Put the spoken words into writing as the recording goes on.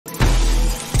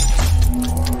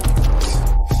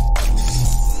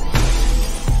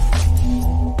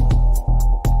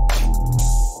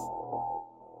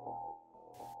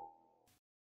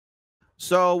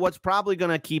So what's probably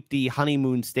going to keep the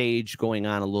honeymoon stage going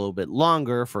on a little bit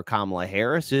longer for Kamala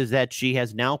Harris is that she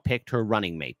has now picked her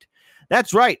running mate.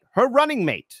 That's right, her running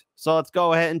mate. So let's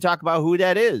go ahead and talk about who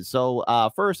that is. So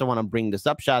first, I want to bring this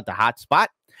up. Shout out to Hot Spot.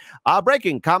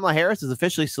 Breaking, Kamala Harris has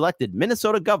officially selected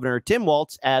Minnesota Governor Tim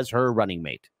Walz as her running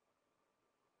mate.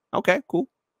 Okay, cool.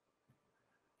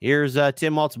 Here's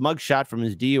Tim Walz's mugshot from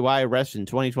his DUI arrest in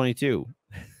 2022.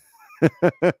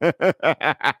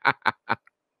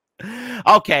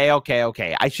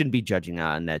 Okay. I shouldn't be judging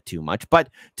on that too much, but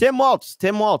Tim Walz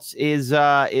is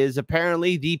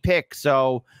apparently the pick.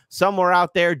 So somewhere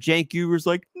out there, Cenk Uyghur's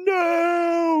like,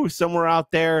 no. Somewhere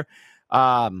out there,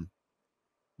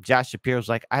 Josh Shapiro's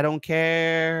like, I don't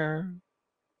care.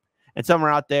 And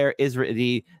somewhere out there,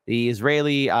 the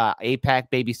Israeli AIPAC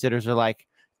babysitters are like,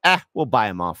 we'll buy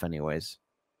him off anyways.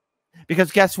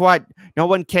 Because guess what? No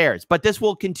one cares. But this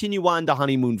will continue on the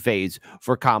honeymoon phase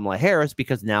for Kamala Harris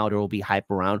because now there will be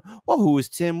hype around, well, who is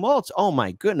Tim Walz? Oh,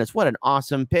 my goodness. What an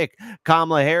awesome pick.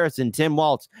 Kamala Harris and Tim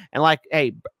Walz. And like,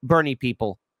 hey, Bernie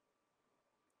people,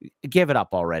 give it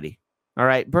up already. All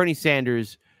right. Bernie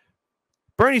Sanders'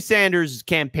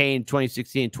 campaign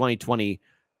 2016, 2020,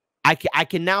 I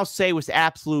can now say with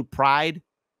absolute pride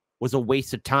was a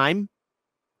waste of time,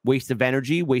 waste of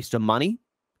energy, waste of money.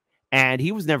 And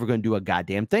he was never going to do a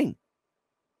goddamn thing.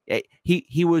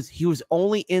 He was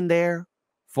only in there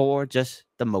for just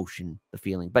the motion, the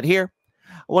feeling. But here,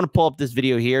 I want to pull up this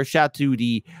video here. Shout out to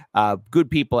the good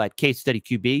people at Case Study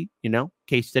QB,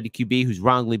 Case Study QB, who's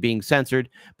wrongly being censored.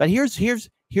 But here's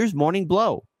Morning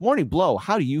Blow. Morning Blow,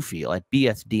 how do you feel at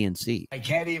BSDNC? I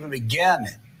can't even begin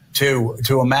to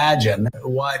imagine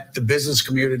what the business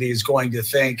community is going to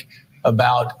think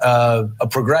about a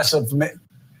progressive.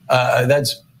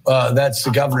 That's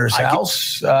the governor's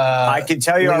house. I can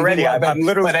tell you already. I'm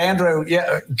literally. But Andrew,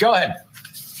 yeah, go ahead.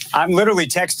 I'm literally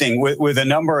texting with a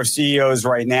number of CEOs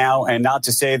right now, and not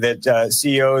to say that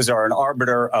CEOs are an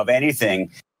arbiter of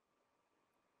anything.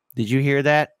 Did you hear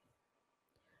that?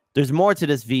 There's more to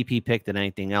this VP pick than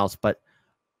anything else, but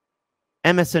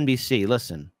MSNBC,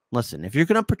 listen. If you're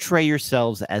going to portray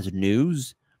yourselves as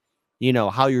news,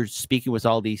 how you're speaking with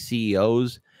all these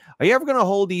CEOs, are you ever going to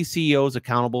hold these CEOs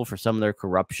accountable for some of their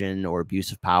corruption or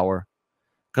abuse of power?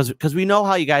 Because we know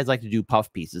how you guys like to do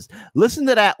puff pieces. Listen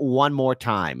to that one more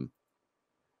time,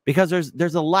 because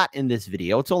there's a lot in this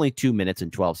video. It's only 2 minutes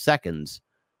and 12 seconds,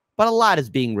 but a lot is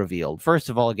being revealed. First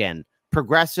of all, again,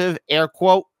 progressive, air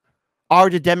quote, are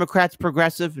the Democrats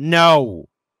progressive? No.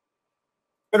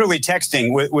 Literally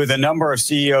texting with a number of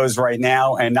CEOs right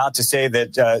now, and not to say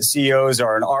that CEOs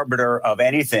are an arbiter of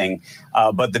anything,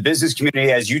 but the business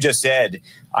community, as you just said,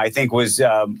 I think was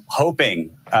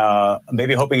hoping,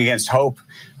 maybe hoping against hope,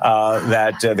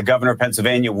 that the governor of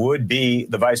Pennsylvania would be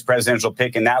the vice presidential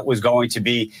pick, and that was going to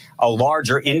be a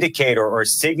larger indicator or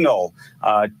signal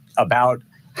about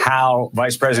how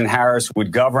Vice President Harris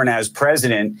would govern as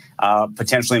president,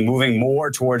 potentially moving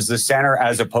more towards the center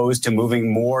as opposed to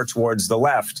moving more towards the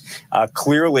left.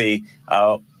 Clearly,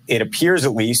 it appears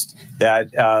at least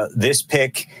that this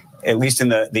pick, at least in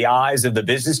the eyes of the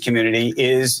business community,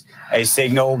 is a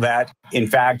signal that, in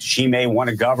fact, she may want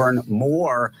to govern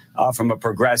more from a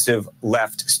progressive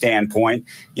left standpoint.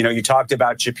 You talked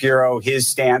about Shapiro. His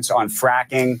stance on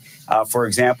fracking, for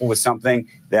example, was something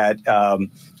that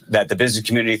that the business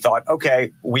community thought,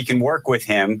 okay, we can work with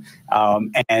him.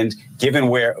 And given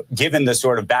the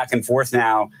sort of back and forth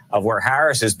now of where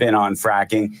Harris has been on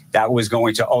fracking, that was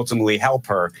going to ultimately help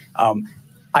her.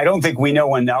 I don't think we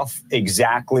know enough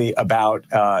exactly about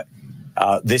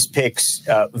this pick's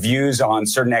views on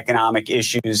certain economic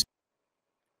issues.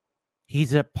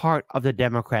 He's a part of the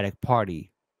Democratic Party.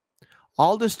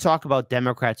 All this talk about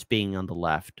Democrats being on the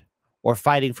left or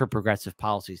fighting for progressive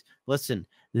policies. Listen,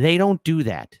 they don't do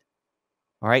that.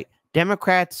 All right.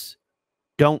 Democrats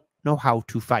don't know how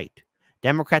to fight.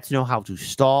 Democrats know how to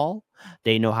stall.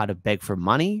 They know how to beg for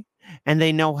money, and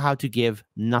they know how to give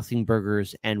nothing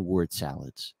burgers and word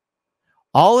salads.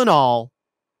 All in all,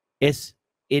 it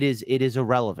is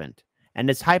irrelevant. And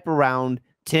this hype around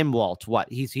Tim Walz, what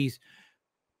he's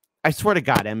I swear to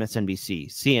God,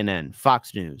 MSNBC, CNN,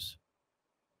 Fox News.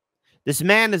 This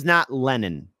man is not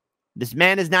Lenin. This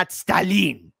man is not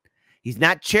Stalin. He's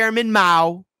not Chairman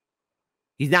Mao.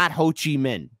 He's not Ho Chi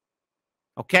Minh.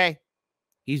 Okay?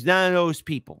 He's none of those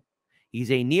people. He's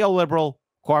a neoliberal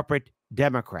corporate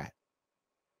Democrat.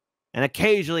 And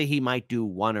occasionally he might do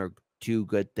one or two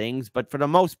good things, but for the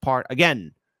most part,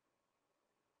 again,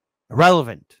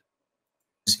 irrelevant.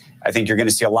 I think you're going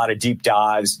to see a lot of deep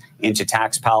dives into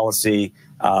tax policy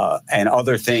and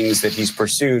other things that he's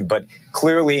pursued. But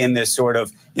clearly in this sort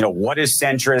of, what is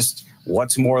centrist,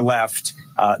 What's more left?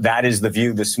 That is the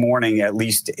view this morning, at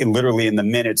least literally in the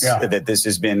minutes that this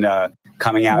has been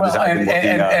coming out as I've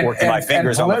been working my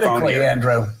fingers on the phone here.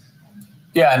 Andrew.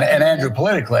 Yeah, and Andrew,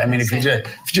 politically, I mean, if you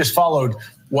just followed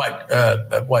what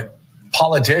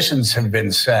politicians have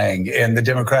been saying in the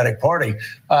Democratic Party,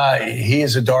 he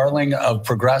is a darling of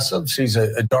progressives. He's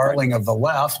a darling of the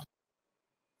left.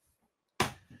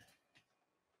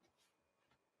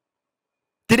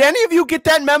 Did any of you get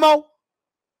that memo?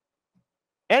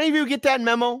 Any of you get that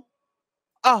memo?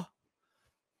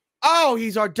 Oh,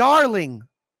 he's our darling.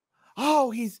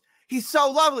 Oh, he's so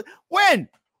lovely. When?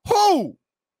 Who?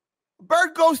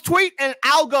 Bird goes tweet and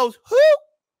Al goes, who?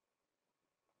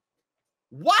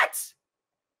 What?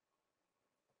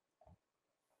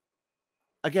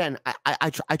 Again,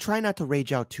 I try not to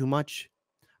rage out too much.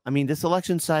 I mean, this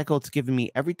election cycle, it's giving me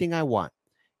everything I want.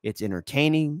 It's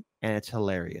entertaining and it's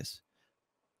hilarious.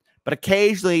 But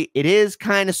occasionally, it is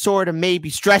kind of sort of maybe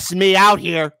stressing me out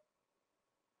here.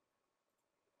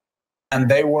 And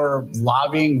they were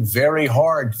lobbying very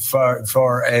hard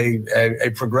for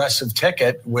a progressive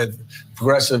ticket with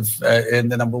progressive in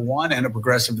the number 1 and a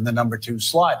progressive in the number 2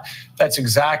 slot. That's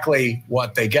exactly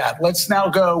what they got. Let's now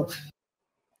go.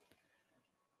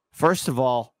 First of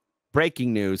all,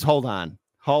 breaking news. Hold on.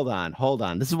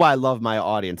 This is why I love my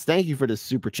audience. Thank you for the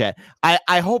super chat.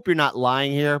 I hope you're not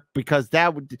lying here because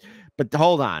that would, but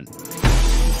hold on.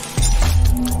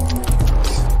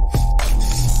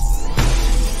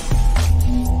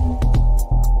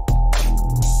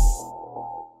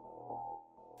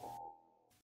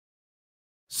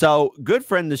 So, good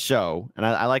friend of the show, and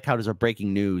I like how there's a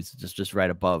breaking news just right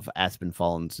above Aspen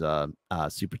Fallen's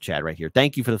super chat right here.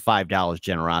 Thank you for the $5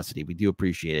 generosity. We do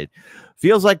appreciate it.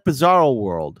 Feels like Bizarro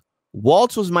World.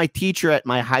 Walz was my teacher at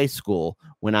my high school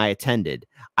when I attended.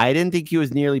 I didn't think he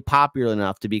was nearly popular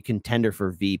enough to be contender for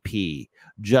VP.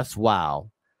 Just wow.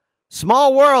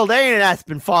 Small world, ain't it,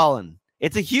 Aspen Fallen?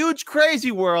 It's a huge,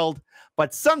 crazy world,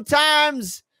 but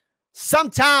sometimes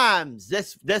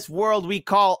this world we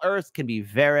call Earth can be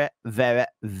very, very,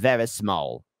 very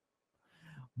small.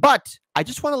 But I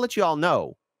just want to let you all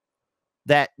know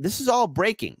that this is all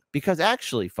breaking because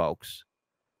actually, folks,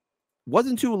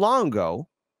 wasn't too long ago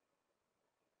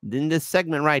in this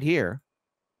segment right here,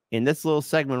 in this little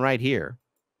segment right here,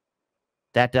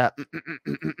 that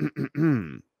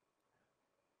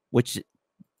which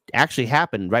actually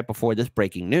happened right before this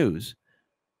breaking news.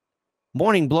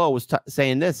 Morning Blow was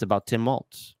saying this about Tim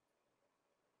Walz.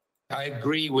 I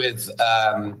agree with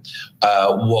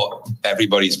what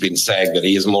everybody's been saying, that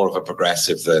he is more of a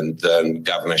progressive than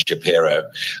Governor Shapiro.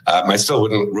 I still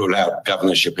wouldn't rule out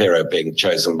Governor Shapiro being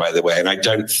chosen, by the way, and I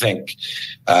don't think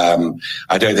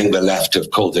the left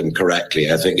have called him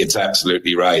correctly. I think it's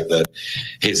absolutely right that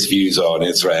his views on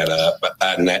Israel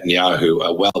and Netanyahu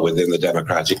are well within the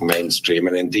Democratic mainstream,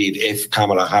 and indeed, if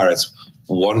Kamala Harris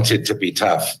wanted to be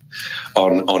tough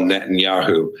on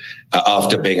Netanyahu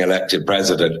after being elected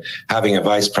president, having a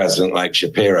vice president like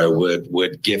Shapiro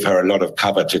would give her a lot of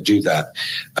cover to do that.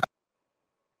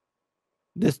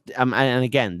 This and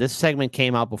again, this segment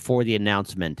came out before the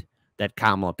announcement that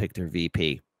Kamala picked her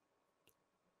VP.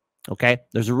 Okay,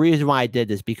 there's a reason why I did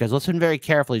this, because listen very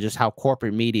carefully just how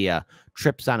corporate media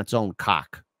trips on its own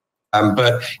cock.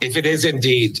 But if it is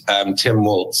indeed Tim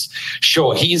Walz,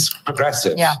 sure, he's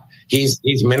progressive. Yeah. He's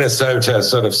Minnesota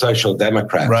sort of social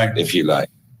democrat, right, if you like.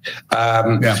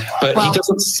 But he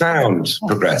doesn't sound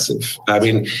progressive. I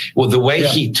mean, well, the way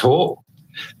he talked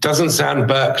doesn't sound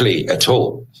Berkeley at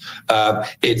all.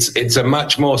 It's a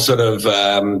much more sort of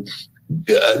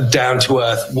down to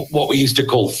earth, what we used to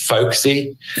call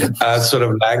folksy sort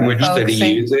of language that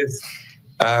he uses.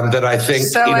 That I think,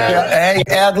 so, hey,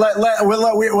 Ed,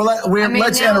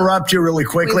 let's interrupt you really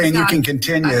quickly, and you can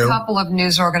continue. A couple of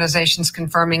news organizations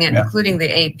confirming it, including the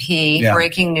AP.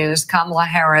 Breaking news: Kamala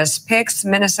Harris picks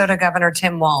Minnesota Governor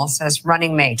Tim Walz as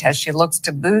running mate as she looks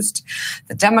to boost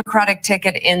the Democratic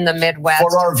ticket in the Midwest.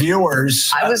 For our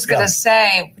viewers, I was going to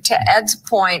say, to Ed's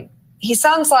point, he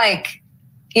sounds like,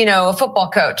 you know, a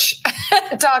football coach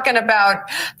talking about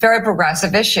very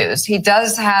progressive issues. He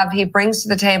brings to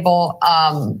the table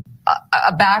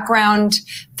a background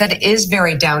that is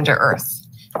very down to earth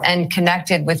and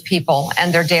connected with people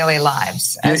and their daily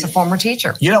lives as a former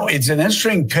teacher. You know, it's an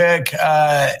interesting pick.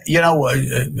 I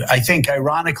think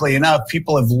ironically enough,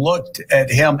 people have looked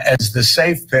at him as the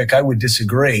safe pick. I would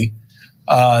disagree.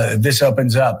 This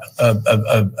opens up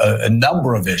a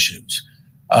number of issues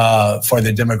for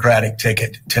the Democratic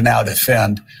ticket to now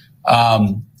defend.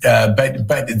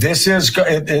 But this is,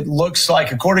 it looks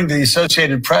like, according to the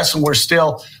Associated Press, and we're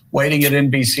still waiting at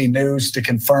NBC News to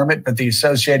confirm it, but the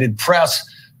Associated Press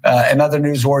and other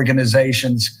news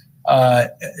organizations,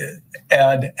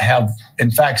 Ed, have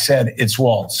in fact said it's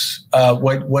Walz.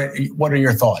 What are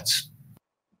your thoughts?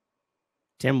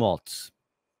 Tim Walz.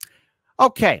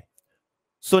 Okay.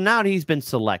 So now that he's been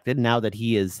selected, now that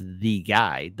he is the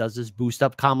guy, does this boost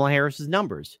up Kamala Harris's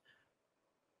numbers?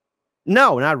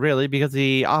 No, not really, because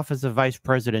the office of vice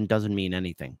president doesn't mean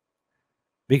anything.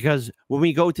 Because when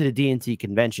we go to the DNC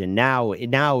convention, now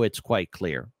it's quite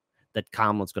clear that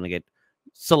Kamala's going to get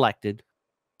selected.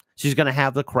 She's going to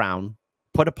have the crown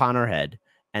put upon her head,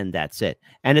 and that's it.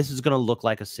 And this is going to look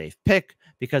like a safe pick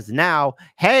because now,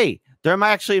 hey, there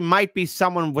might be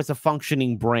someone with a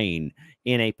functioning brain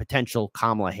in a potential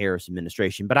Kamala Harris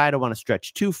administration. But I don't want to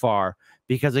stretch too far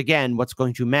because, again, what's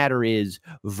going to matter is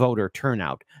voter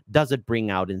turnout. Does it bring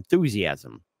out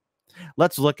enthusiasm?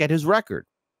 Let's look at his record.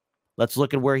 Let's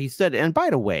look at where he stood. And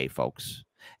by the way, folks,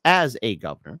 as a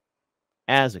governor,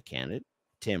 as a candidate,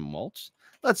 Tim Walz,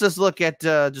 let's just look at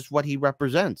just what he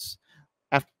represents.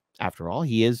 After all,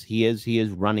 he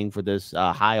is running for this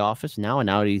high office now, and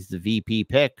now he's the VP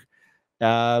pick.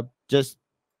 Just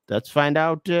let's find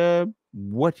out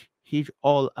what he's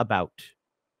all about.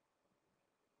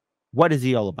 What is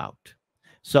he all about?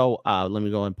 So let me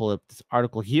go and pull up this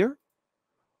article here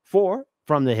from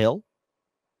The Hill.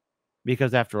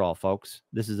 Because after all, folks,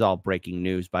 this is all breaking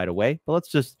news, by the way. But let's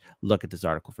just look at this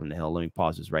article from The Hill. Let me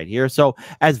pause this right here. So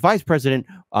as Vice President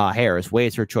Harris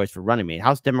weighs her choice for running mate,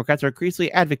 House Democrats are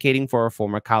increasingly advocating for her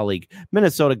former colleague,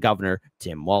 Minnesota Governor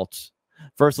Tim Walz.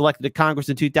 First elected to Congress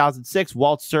in 2006,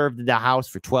 Walz served in the House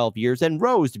for 12 years and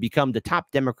rose to become the top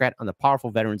Democrat on the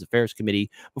powerful Veterans Affairs Committee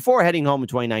before heading home in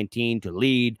 2019 to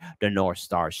lead the North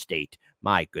Star State.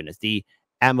 My goodness, the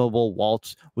amiable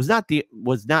Walz was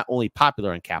not only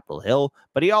popular on Capitol Hill,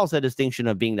 but he also had the distinction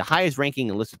of being the highest-ranking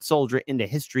enlisted soldier in the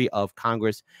history of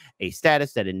Congress, a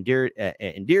status that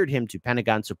endeared him to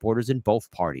Pentagon supporters in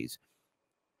both parties.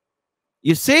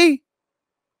 You see?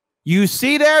 You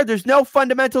see there? There's no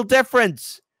fundamental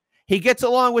difference. He gets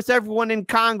along with everyone in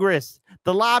Congress.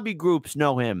 The lobby groups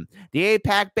know him. The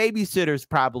AIPAC babysitters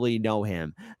probably know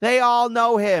him. They all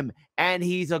know him, and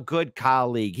he's a good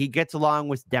colleague. He gets along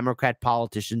with Democrat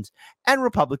politicians and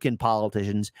Republican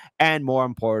politicians, and more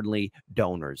importantly,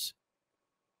 donors.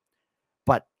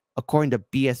 But according to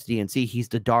BSDNC, he's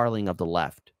the darling of the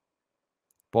left.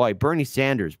 Boy, Bernie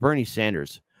Sanders,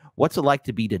 what's it like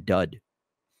to be the dud?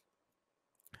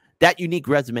 That unique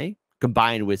resume,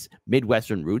 combined with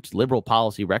Midwestern roots, liberal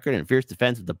policy record, and fierce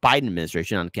defense of the Biden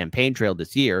administration on the campaign trail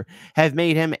this year, have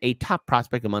made him a top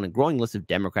prospect among a growing list of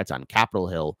Democrats on Capitol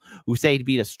Hill, who say to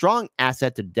be a strong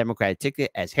asset to the Democratic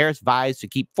ticket as Harris vies to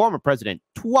keep former President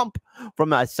Trump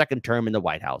from a second term in the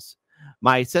White House.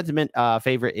 My sentiment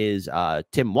favorite is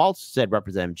Tim Walz, said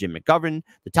Representative Jim McGovern,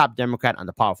 the top Democrat on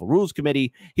the Powerful Rules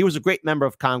Committee. He was a great member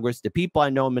of Congress. The people I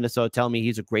know in Minnesota tell me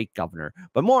he's a great governor.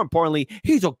 But more importantly,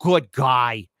 he's a good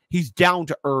guy. He's down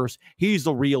to earth. He's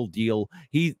the real deal.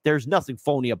 There's nothing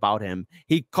phony about him.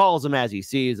 He calls them as he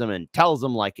sees them and tells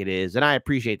them like it is. And I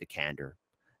appreciate the candor.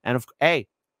 And hey,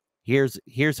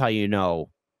 here's how you know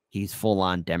he's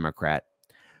full-on Democrat.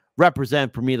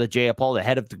 Representative Pramila Jayapal, the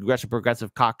head of the Congressional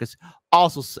Progressive Caucus,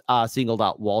 also singled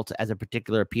out Walz as a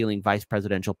particular appealing vice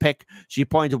presidential pick. She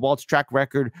pointed to Walz's track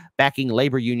record backing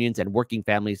labor unions and working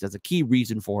families as a key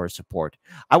reason for her support.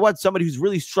 I want somebody who's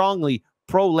really strongly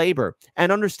pro-labor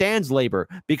and understands labor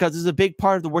because it's a big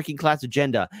part of the working class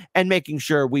agenda and making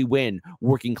sure we win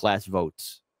working class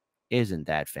votes. Isn't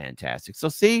that fantastic? So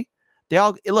see, they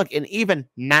all look, and even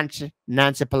Nancy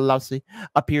Pelosi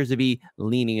appears to be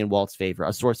leaning in Walz's favor.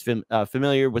 A source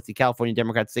familiar with the California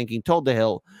Democrats' thinking told The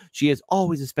Hill she is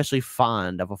always especially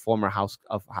fond of a former House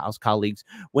colleagues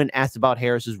when asked about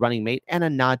Harris's running mate, and a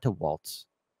nod to Walz.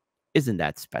 Isn't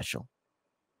that special?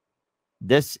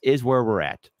 This is where we're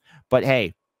at. But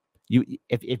hey,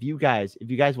 if you guys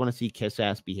want to see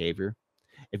kiss-ass behavior,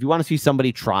 if you want to see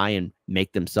somebody try and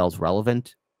make themselves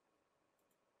relevant,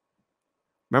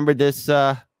 remember this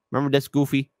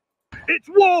goofy? It's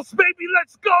Walz, baby,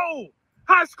 let's go!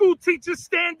 High school teachers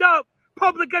stand up,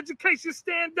 public education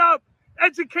stand up,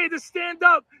 educators stand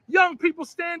up, young people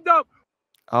stand up.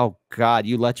 Oh God,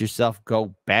 you let yourself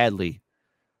go badly.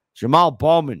 Jamal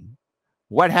Bowman,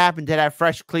 what happened to that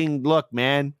fresh, clean look,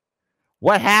 man?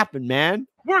 What happened, man?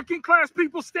 Working class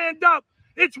people stand up.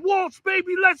 It's Walz,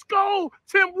 baby. Let's go.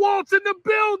 Tim Walz in the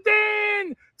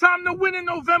building. Time to win in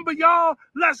November, y'all.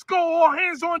 Let's go. All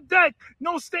hands on deck.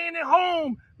 No staying at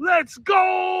home. Let's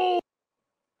go.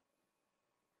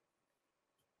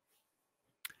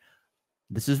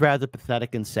 This is rather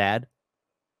pathetic and sad.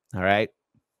 All right.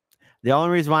 The only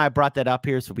reason why I brought that up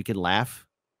here is so we can laugh.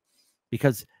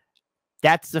 Because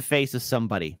That's the face of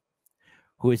somebody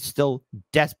who is still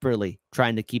desperately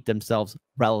trying to keep themselves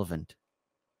relevant,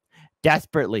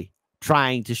 desperately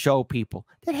trying to show people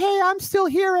that, hey, I'm still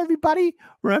here, everybody.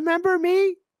 Remember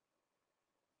me?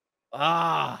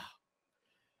 I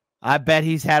bet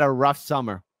he's had a rough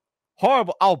summer.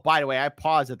 Horrible. Oh, by the way, I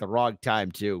paused at the wrong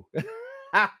time, too.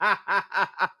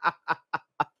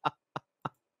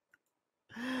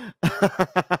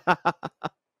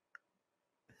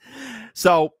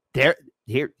 So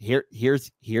here's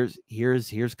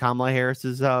Kamala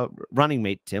Harris's running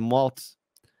mate, Tim Walz.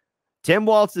 Tim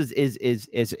Walz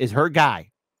is her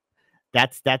guy.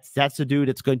 That's the dude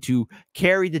that's going to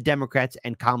carry the Democrats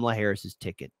and Kamala Harris's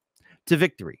ticket to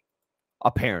victory,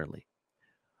 apparently.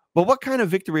 But what kind of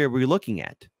victory are we looking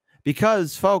at?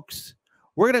 Because, folks,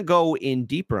 we're going to go in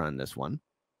deeper on this one.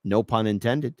 No pun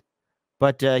intended.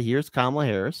 But here's Kamala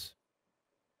Harris,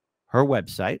 her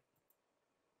website.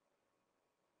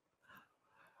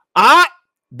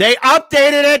 They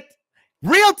updated it.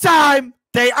 Real time.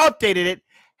 They updated it.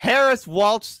 Harris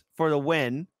Walz for the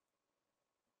win.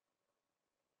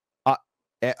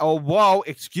 Oh, whoa.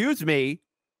 Excuse me.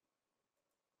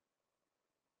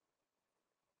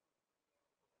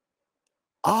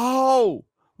 Oh,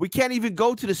 we can't even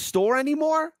go to the store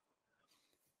anymore?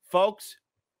 Folks,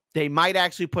 they might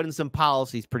actually put in some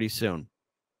policies pretty soon.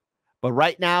 But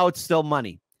right now, it's still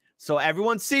money. So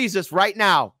everyone sees this right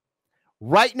now.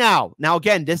 Right now. Now,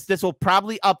 again, this will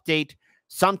probably update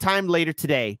sometime later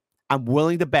today. I'm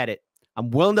willing to bet it. I'm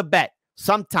willing to bet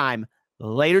sometime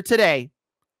later today,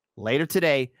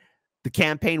 the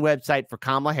campaign website for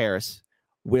Kamala Harris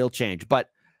will change. But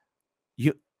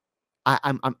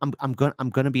I'm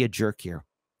gonna be a jerk here.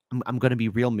 I'm gonna be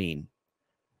real mean.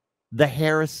 The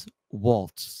Harris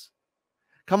waltz.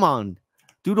 Come on,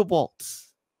 do the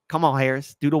waltz. Come on,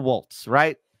 Harris, do the waltz.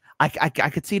 Right? I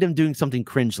could see them doing something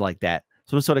cringe like that,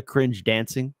 some sort of cringe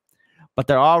dancing. But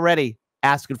they're already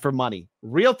asking for money,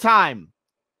 real time.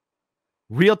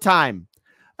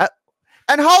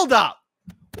 And hold up,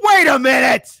 wait a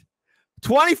minute.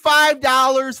 $25,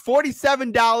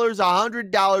 $47,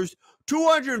 $100,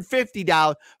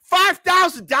 $250,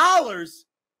 $5,000.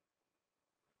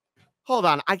 Hold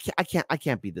on, I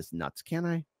can't be this nuts, can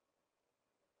I?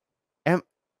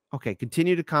 Okay,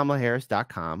 continue to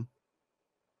KamalaHarris.com.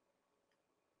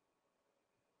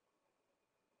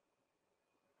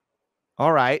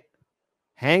 All right,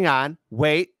 hang on,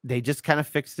 wait. They just kind of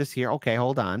fixed this here. Okay,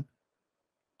 hold on.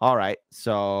 All right,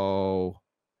 so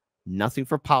nothing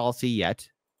for policy yet.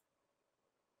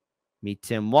 Meet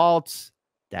Tim Walz.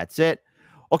 That's it.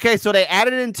 Okay, so they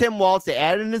added in Tim Walz. They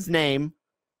added in his name,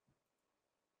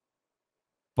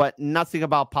 but nothing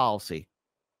about policy.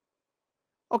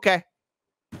 Okay.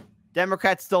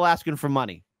 Democrats still asking for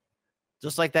money.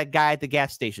 Just like that guy at the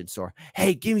gas station store.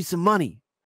 Hey, give me some money.